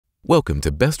Welcome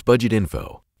to Best Budget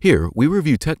Info. Here, we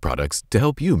review tech products to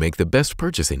help you make the best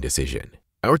purchasing decision.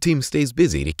 Our team stays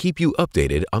busy to keep you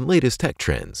updated on latest tech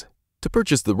trends. To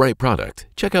purchase the right product,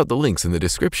 check out the links in the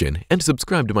description and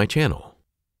subscribe to my channel.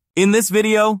 In this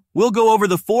video, we'll go over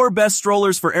the 4 best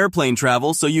strollers for airplane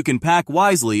travel so you can pack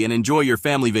wisely and enjoy your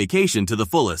family vacation to the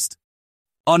fullest.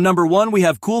 On number 1, we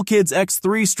have Coolkids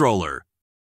X3 stroller.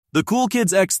 The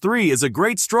Coolkids X3 is a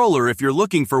great stroller if you're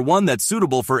looking for one that's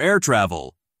suitable for air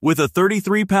travel. With a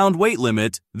 33-pound weight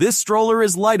limit, this stroller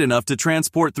is light enough to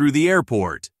transport through the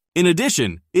airport. In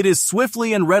addition, it is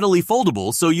swiftly and readily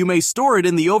foldable, so you may store it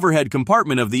in the overhead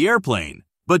compartment of the airplane.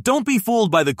 But don't be fooled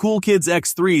by the Coolkids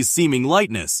X3's seeming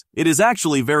lightness. It is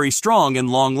actually very strong and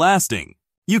long-lasting.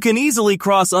 You can easily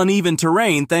cross uneven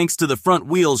terrain thanks to the front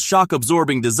wheel's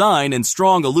shock-absorbing design and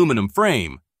strong aluminum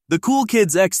frame. The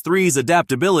Coolkids X3's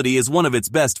adaptability is one of its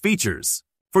best features.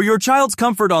 For your child's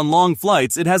comfort on long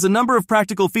flights, it has a number of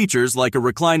practical features like a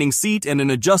reclining seat and an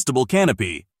adjustable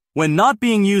canopy. When not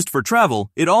being used for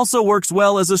travel, it also works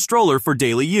well as a stroller for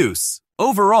daily use.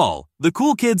 Overall, the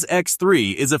Coolkids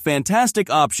X3 is a fantastic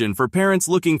option for parents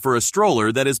looking for a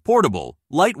stroller that is portable,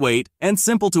 lightweight, and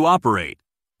simple to operate.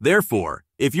 Therefore,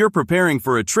 if you're preparing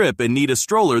for a trip and need a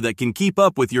stroller that can keep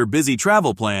up with your busy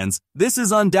travel plans, this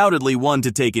is undoubtedly one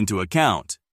to take into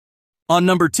account. On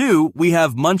number 2, we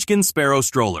have Munchkin Sparrow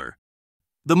Stroller.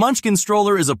 The Munchkin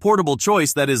stroller is a portable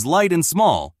choice that is light and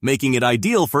small, making it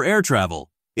ideal for air travel.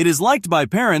 It is liked by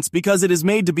parents because it is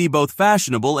made to be both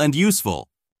fashionable and useful.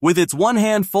 With its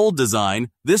one-hand fold design,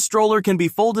 this stroller can be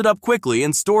folded up quickly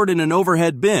and stored in an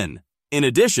overhead bin. In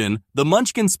addition, the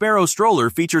Munchkin Sparrow stroller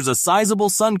features a sizable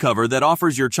sun cover that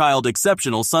offers your child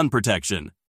exceptional sun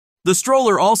protection. The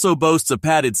stroller also boasts a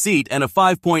padded seat and a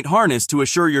 5-point harness to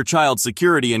assure your child's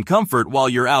security and comfort while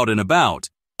you're out and about.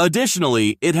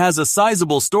 Additionally, it has a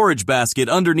sizable storage basket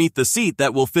underneath the seat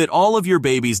that will fit all of your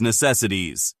baby's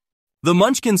necessities. The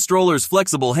Munchkin stroller's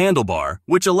flexible handlebar,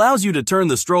 which allows you to turn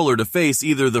the stroller to face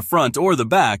either the front or the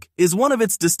back, is one of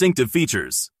its distinctive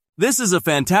features. This is a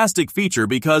fantastic feature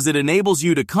because it enables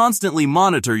you to constantly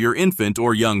monitor your infant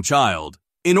or young child.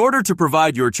 In order to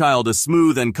provide your child a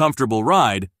smooth and comfortable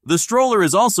ride, the stroller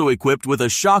is also equipped with a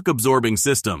shock-absorbing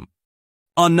system.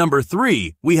 On number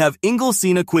 3, we have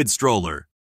Inglesina Quid Stroller.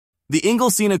 The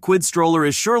Inglesina Quid Stroller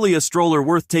is surely a stroller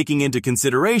worth taking into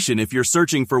consideration if you're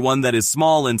searching for one that is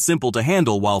small and simple to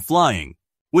handle while flying.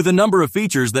 With a number of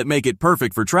features that make it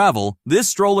perfect for travel, this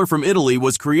stroller from Italy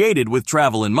was created with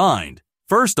travel in mind.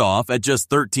 First off, at just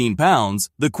 13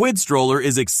 pounds, the Quid stroller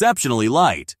is exceptionally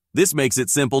light. This makes it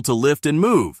simple to lift and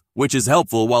move, which is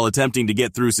helpful while attempting to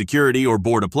get through security or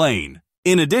board a plane.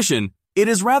 In addition, it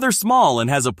is rather small and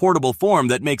has a portable form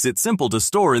that makes it simple to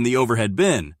store in the overhead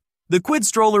bin. The Quid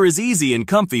stroller is easy and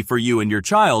comfy for you and your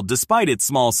child despite its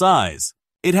small size.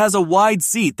 It has a wide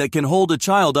seat that can hold a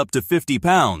child up to 50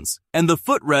 pounds, and the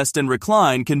footrest and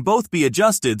recline can both be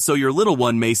adjusted so your little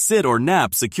one may sit or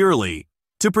nap securely.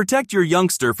 To protect your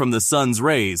youngster from the sun's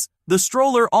rays, the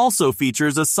stroller also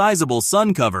features a sizable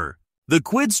sun cover. The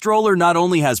Quid stroller not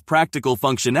only has practical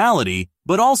functionality,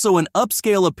 but also an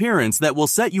upscale appearance that will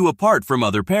set you apart from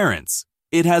other parents.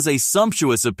 It has a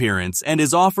sumptuous appearance and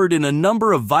is offered in a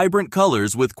number of vibrant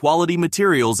colors with quality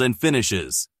materials and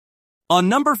finishes. On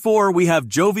number 4, we have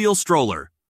Jovial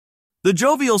Stroller. The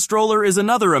Jovial Stroller is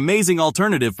another amazing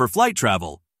alternative for flight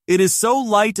travel. It is so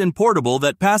light and portable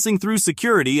that passing through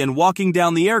security and walking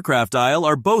down the aircraft aisle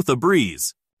are both a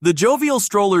breeze. The Jovial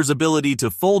Stroller's ability to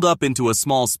fold up into a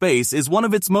small space is one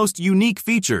of its most unique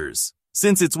features.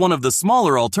 Since it's one of the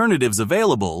smaller alternatives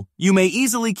available, you may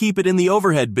easily keep it in the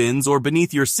overhead bins or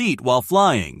beneath your seat while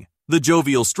flying. The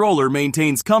Jovial Stroller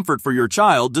maintains comfort for your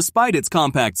child despite its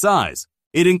compact size.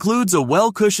 It includes a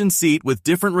well-cushioned seat with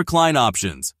different recline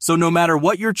options, so no matter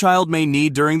what your child may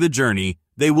need during the journey,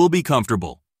 they will be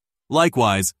comfortable.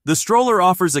 Likewise, the stroller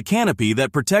offers a canopy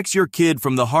that protects your kid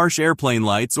from the harsh airplane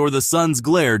lights or the sun's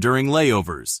glare during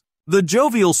layovers. The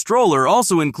Jovial Stroller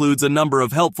also includes a number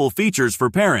of helpful features for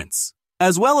parents.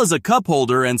 As well as a cup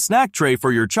holder and snack tray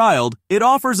for your child, it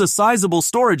offers a sizable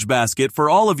storage basket for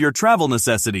all of your travel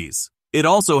necessities. It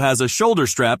also has a shoulder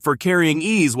strap for carrying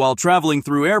ease while traveling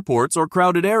through airports or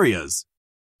crowded areas.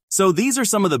 So these are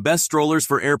some of the best strollers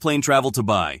for airplane travel to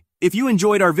buy. If you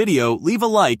enjoyed our video, leave a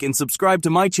like and subscribe to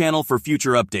my channel for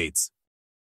future updates.